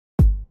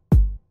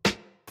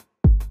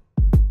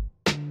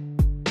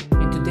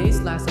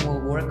today's lesson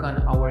will work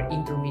on our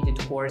intermediate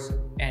course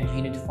and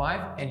Unit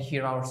 5, and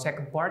here our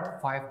second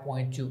part,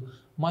 5.2,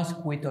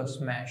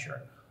 Mosquitoes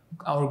measure.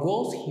 Our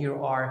goals here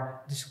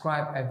are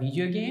describe a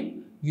video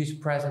game, use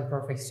present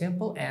perfect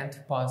simple and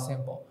past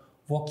simple.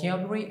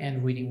 Vocabulary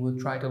and reading. We'll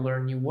try to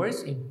learn new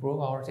words,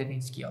 improve our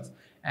reading skills.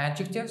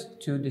 Adjectives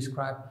to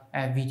describe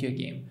a video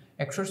game.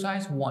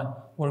 Exercise 1.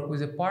 Work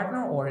with a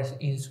partner or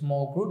in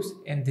small groups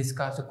and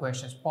discuss the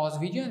questions. Pause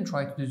video and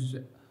try to do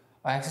the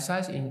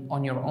exercise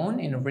on your own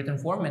in a written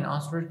form and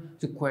answer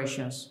the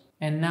questions.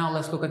 And now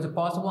let's look at the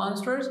possible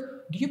answers.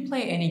 Do you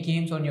play any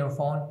games on your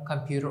phone,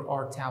 computer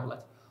or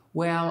tablet?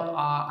 Well,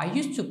 I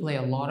used to play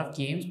a lot of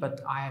games,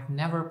 but I have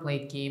never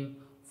played game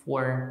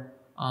for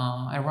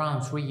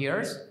around 3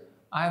 years.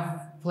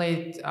 I've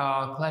played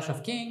Clash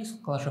of Kings,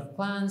 Clash of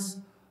Clans,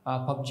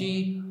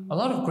 PUBG, a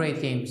lot of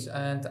great games,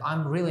 and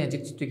I'm really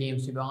addicted to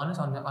games, to be honest.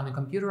 On the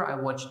computer,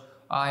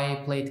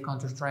 I played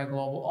Counter-Strike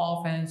Global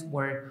Offense,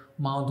 where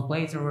Mount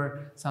Blazer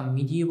were some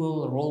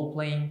medieval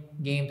role-playing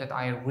game that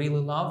I really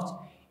loved.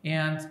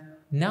 And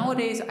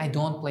nowadays, I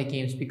don't play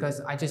games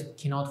because I just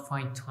cannot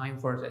find time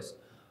for this.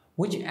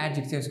 Which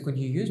adjectives could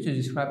you use to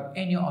describe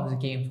any of the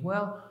games?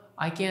 Well,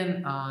 I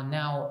can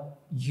now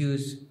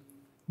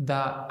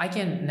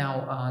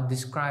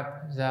describe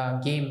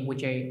the game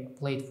which I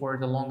played for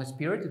the longest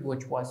period,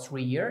 which was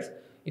 3 years.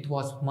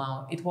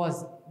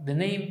 The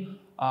name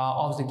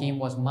of the game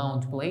was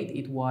Mount Blade.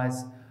 It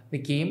was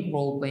the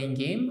role-playing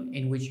game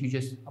in which you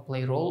just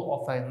play role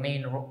of a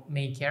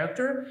main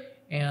character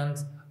and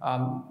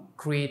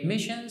create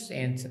missions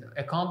and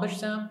accomplish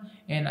them.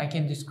 And I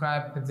can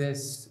describe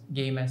this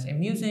game as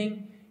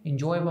amusing,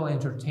 enjoyable,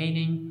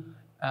 entertaining,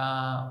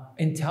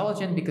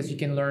 intelligent because you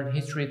can learn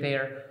history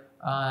there,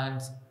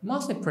 and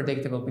mostly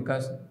predictable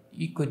because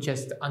you could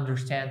just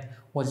understand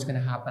what's going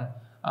to happen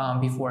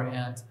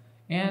beforehand.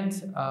 And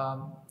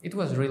it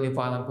was really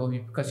violent movie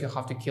because you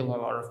have to kill a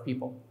lot of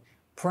people.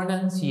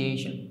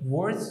 Pronunciation.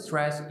 Words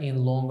stressed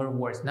in longer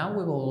words. Now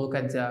we will look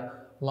at the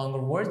longer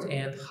words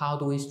and how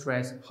do we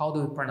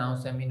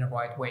pronounce them in the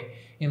right way.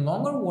 In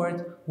longer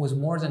words with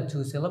more than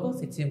 2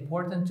 syllables, it's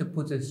important to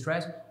put the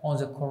stress on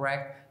the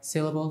correct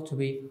syllable to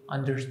be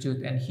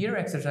understood. And here,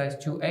 exercise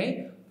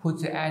 2a, put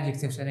the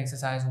adjectives in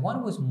exercise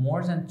 1 with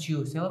more than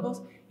 2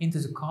 syllables into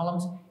the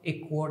columns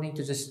according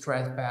to the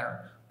stress pattern.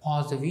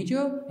 Pause the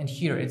video, and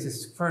here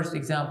its first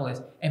example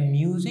is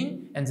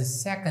amusing, and the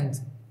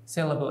second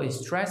syllable is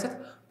stressed.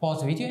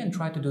 Pause the video and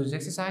try to do this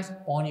exercise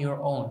on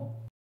your own.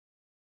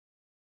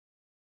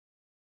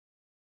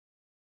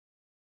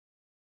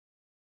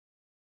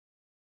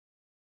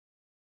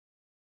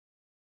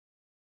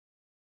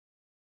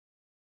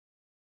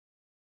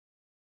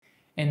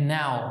 And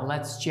now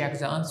let's check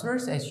the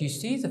answers. As you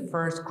see, the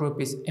first group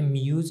is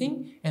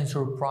amusing and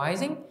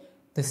surprising.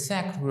 The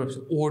second group is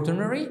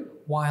ordinary,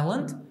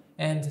 violent.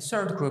 And the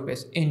third group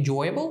is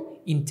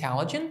enjoyable,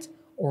 intelligent,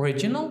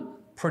 original,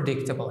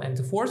 predictable. And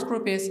the fourth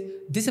group is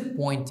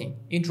disappointing,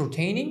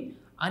 entertaining,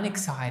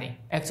 unexciting.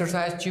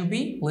 Exercise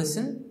 2b,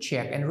 listen,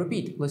 check and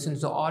repeat. Listen to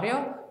the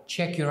audio,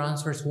 check your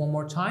answers one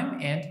more time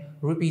and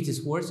repeat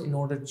these words in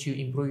order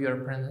to improve your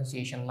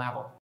pronunciation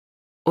level.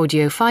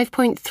 Audio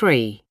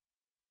 5.3.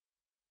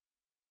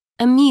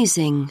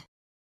 Amusing,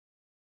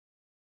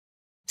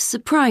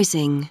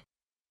 surprising,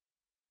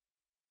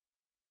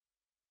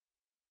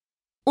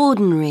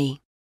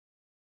 ordinary,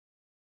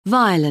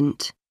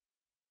 violent,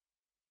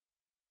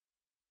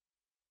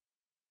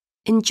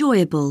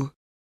 enjoyable,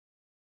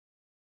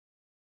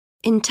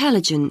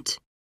 intelligent,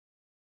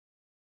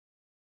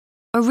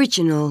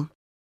 original,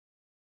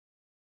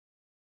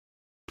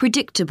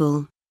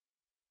 predictable,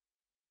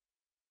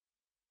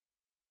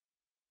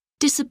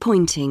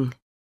 disappointing,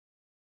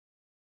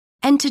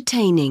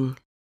 entertaining,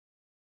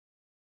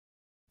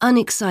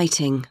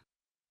 unexciting.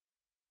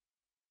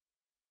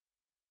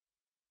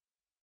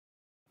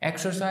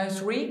 Exercise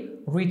 3.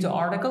 Read the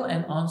article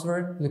and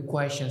answer the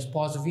questions.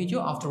 Pause the video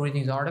after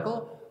reading the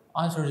article.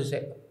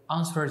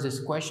 Answer these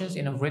questions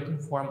in a written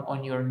form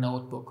on your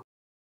notebook.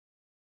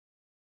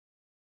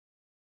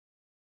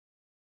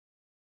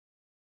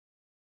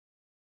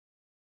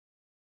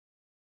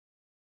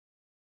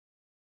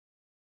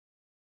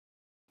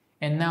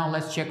 And now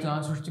let's check the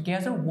answers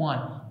together.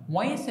 1.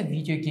 Why is the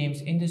video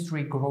games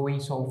industry growing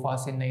so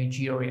fast in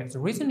Nigeria? The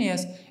reason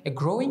is a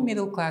growing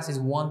middle class is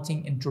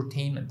wanting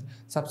entertainment.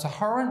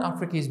 Sub-Saharan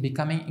Africa is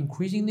becoming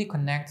increasingly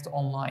connected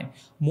online.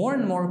 More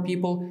and more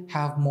people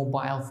have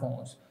mobile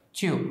phones.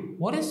 2.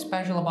 What is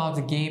special about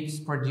the games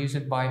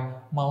produced by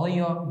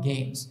Malaya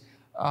Games?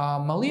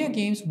 Malaya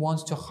Games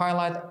wants to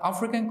highlight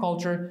African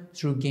culture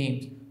through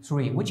games.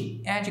 3. Which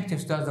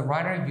adjectives does the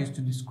writer use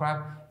to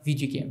describe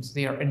video games?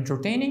 They are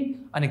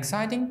entertaining,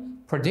 unexciting,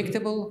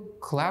 predictable,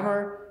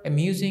 clever,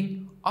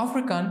 amusing,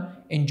 African,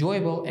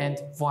 enjoyable, and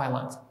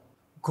violent.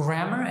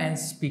 Grammar and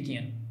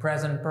speaking.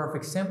 Present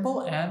perfect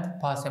simple and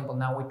past simple.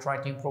 Now we try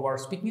to improve our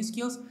speaking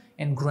skills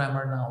and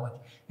grammar knowledge.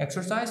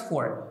 Exercise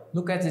 4.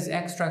 Look at this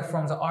extract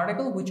from the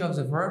article. Which of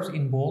the verbs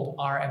in bold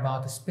are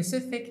about a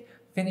specific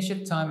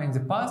finished time in the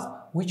past,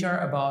 which are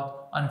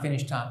about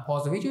unfinished time?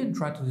 Pause the video and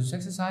try to do this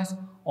exercise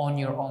on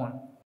your own.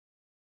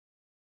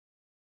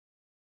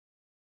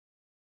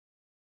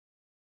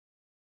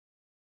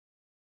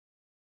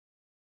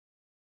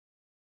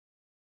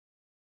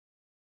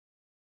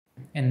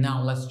 And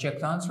now let's check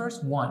the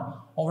answers. 1.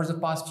 Over the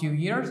past few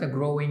years, a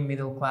growing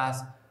middle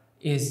class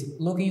is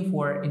looking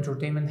for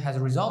entertainment has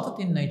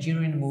resulted in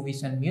Nigerian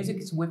movies and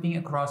music sweeping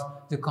across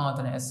the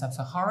continent as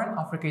sub-Saharan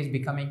Africa is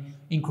becoming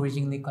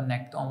increasingly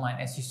connected online.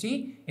 As you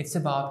see, it's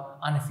about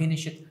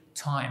unfinished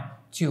time.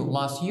 2.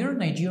 Last year,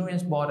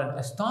 Nigerians bought an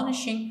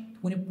astonishing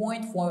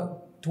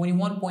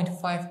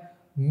 21.5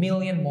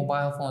 million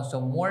mobile phones, so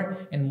more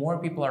and more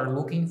people are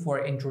looking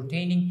for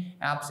entertaining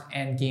apps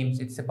and games.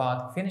 It's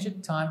about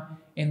finished time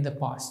in the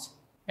past.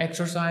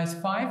 Exercise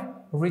 5.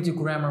 Read the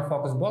grammar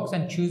focus box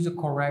and choose the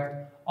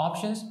correct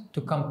options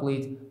to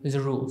complete the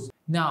rules.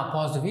 Now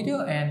pause the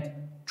video and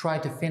try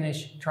to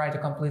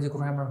complete the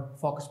grammar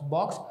focus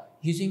box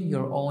using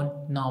your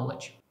own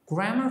knowledge.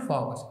 Grammar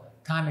focus.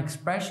 Time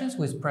expressions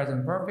with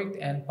present perfect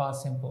and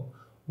past simple.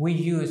 We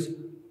use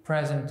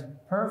present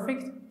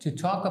perfect to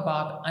talk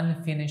about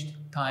unfinished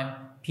time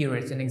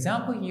periods. An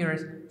example here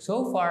is,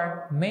 so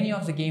far, many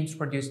of the games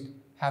produced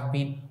have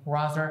been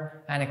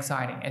rather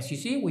unexciting. As you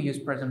see, we use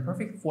present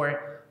perfect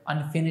for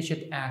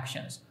unfinished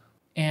actions.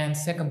 And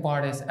second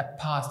part is a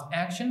past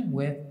action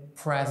with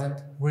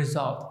present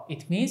result.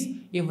 It means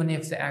even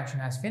if the action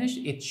has finished,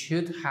 it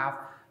should have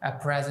a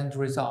present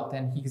result.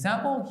 And the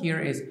example here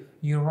is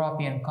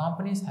European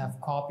companies have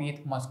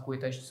copied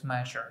Mosquito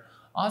Smasher.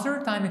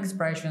 Other time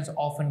expressions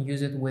often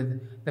used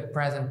with the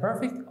present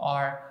perfect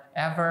are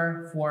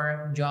ever,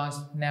 for,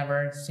 just,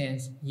 never,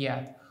 since,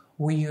 yet.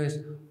 We use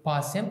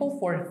past simple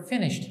for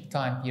finished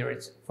time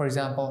periods. For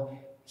example,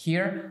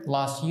 here,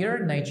 last year,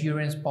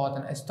 Nigerians bought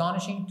an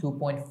astonishing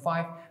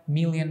 2.5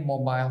 million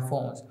mobile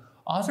phones.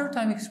 Other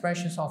time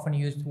expressions often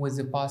used with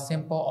the past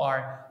simple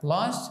are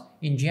last,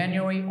 in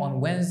January, on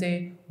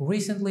Wednesday,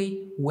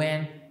 recently,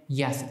 when,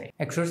 yesterday.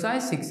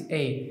 Exercise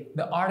 6a.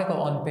 The article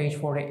on page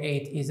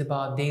 48 is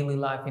about daily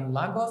life in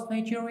Lagos,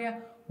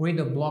 Nigeria. Read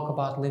the blog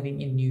about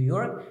living in New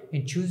York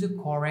and choose the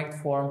correct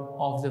form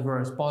of the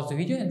verse. Pause the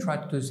video and try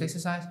to do this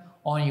exercise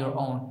on your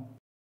own.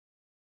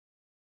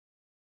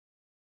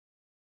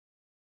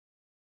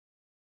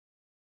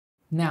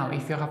 Now,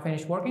 if you have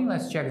finished working,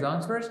 let's check the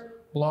answers.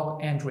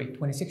 Blog entry,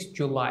 26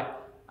 July.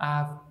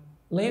 I've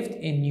lived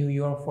in New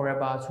York for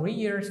about 3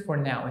 years for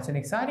now. It's an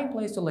exciting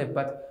place to live,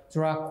 but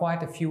there are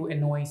quite a few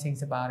annoying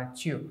things about it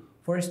too.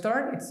 For a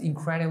start, it's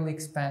incredibly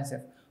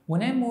expensive.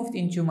 When I moved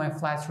into my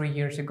flat 3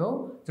 years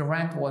ago, the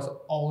rent was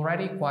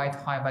already quite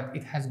high, but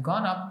it has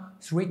gone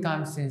up 3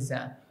 times since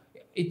then.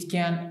 It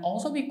can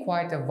also be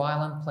quite a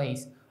violent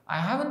place. I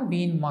haven't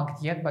been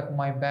mugged yet, but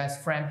my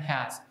best friend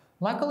has.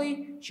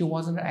 Luckily, she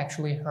wasn't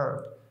actually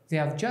hurt. They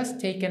have just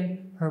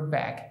taken her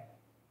bag.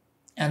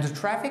 And the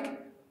traffic,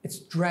 it's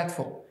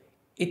dreadful.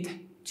 It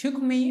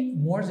took me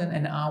more than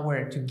an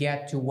hour to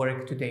get to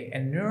work today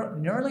and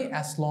nearly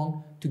as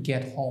long to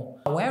get home.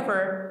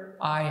 However,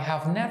 I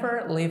have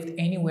never lived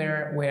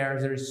anywhere where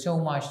there is so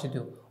much to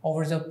do.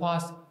 Over the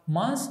past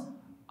months,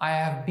 I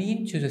have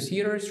been to the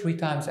theaters 3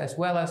 times as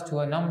well as to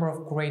a number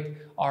of great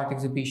art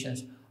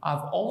exhibitions.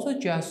 I've also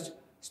just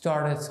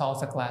started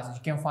salsa classes.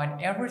 You can find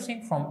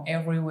everything from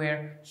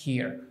everywhere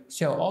here.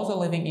 So also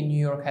living in New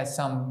York has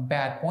some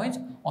bad points.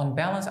 On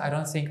balance, I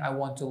don't think I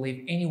want to live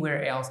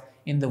anywhere else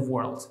in the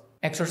world.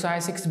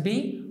 Exercise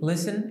 6b,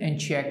 listen and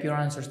check your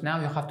answers. Now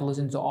you have to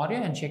listen to audio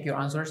and check your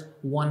answers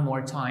one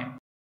more time.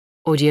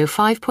 Audio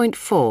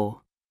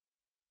 5.4.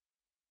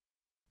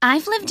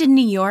 I've lived in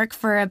New York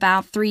for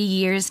about 3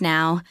 years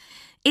now.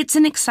 It's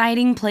an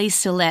exciting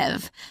place to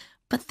live,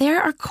 but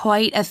there are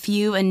quite a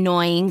few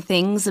annoying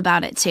things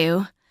about it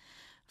too.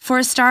 For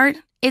a start,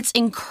 it's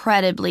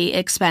incredibly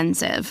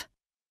expensive.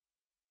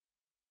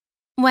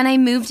 When I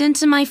moved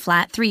into my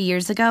flat 3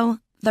 years ago,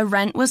 the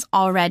rent was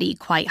already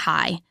quite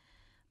high,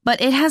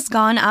 but it has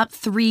gone up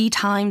 3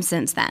 times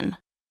since then.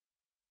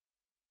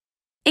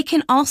 It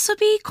can also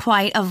be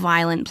quite a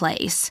violent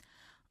place.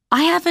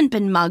 I haven't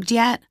been mugged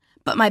yet,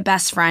 but my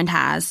best friend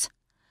has.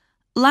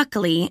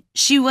 Luckily,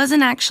 she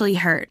wasn't actually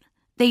hurt.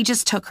 They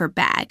just took her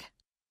bag.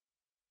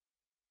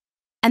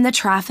 And the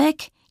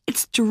traffic?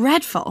 It's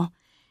dreadful.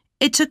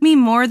 It took me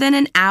more than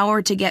an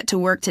hour to get to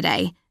work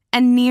today,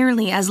 and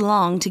nearly as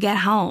long to get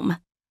home.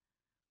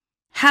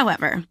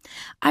 However,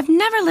 I've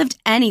never lived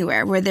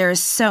anywhere where there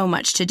is so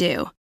much to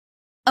do.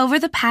 Over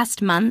the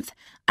past month,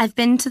 I've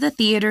been to the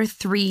theater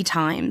 3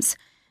 times,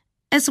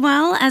 as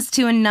well as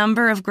to a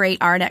number of great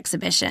art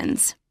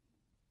exhibitions.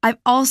 I've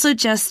also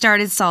just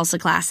started salsa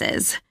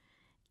classes.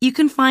 You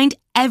can find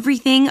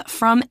everything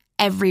from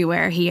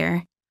everywhere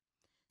here.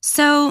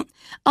 So,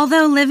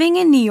 although living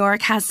in New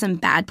York has some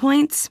bad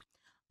points,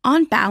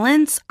 on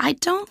balance, I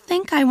don't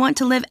think I want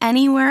to live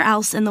anywhere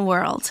else in the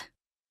world.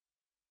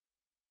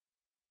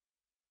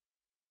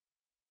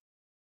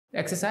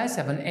 Exercise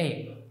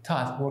 7a.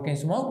 Task. Work in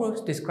small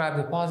groups. Describe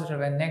the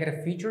positive and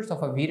negative features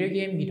of a video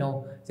game you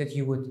know that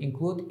you would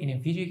include in a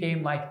video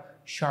game like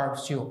Shark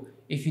Zoo.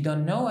 If you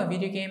don't know a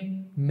video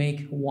game,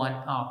 make one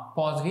up.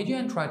 Pause the video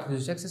and try to do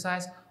this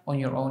exercise on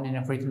your own in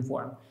a written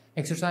form.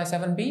 Exercise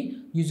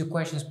 7b, use the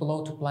questions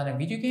below to plan a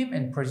video game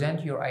and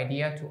present your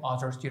idea to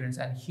other students.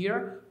 And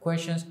here,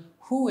 questions: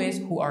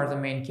 who are the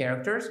main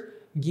characters?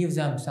 Give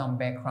them some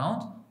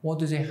background. What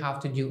do they have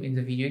to do in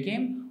the video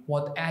game?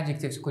 What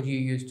adjectives could you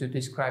use to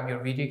describe your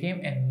video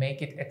game and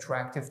make it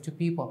attractive to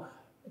people?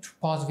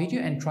 Pause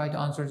video and try to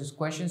answer these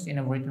questions in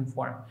a written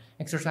form.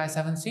 Exercise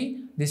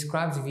 7c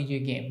describes the video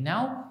game.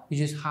 Now, you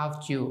just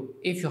have to,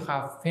 if you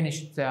have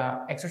finished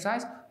the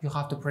exercise, you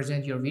have to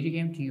present your video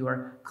game to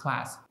your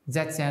class.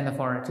 That's the end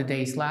of our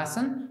today's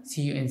lesson.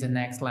 See you in the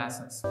next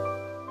lessons.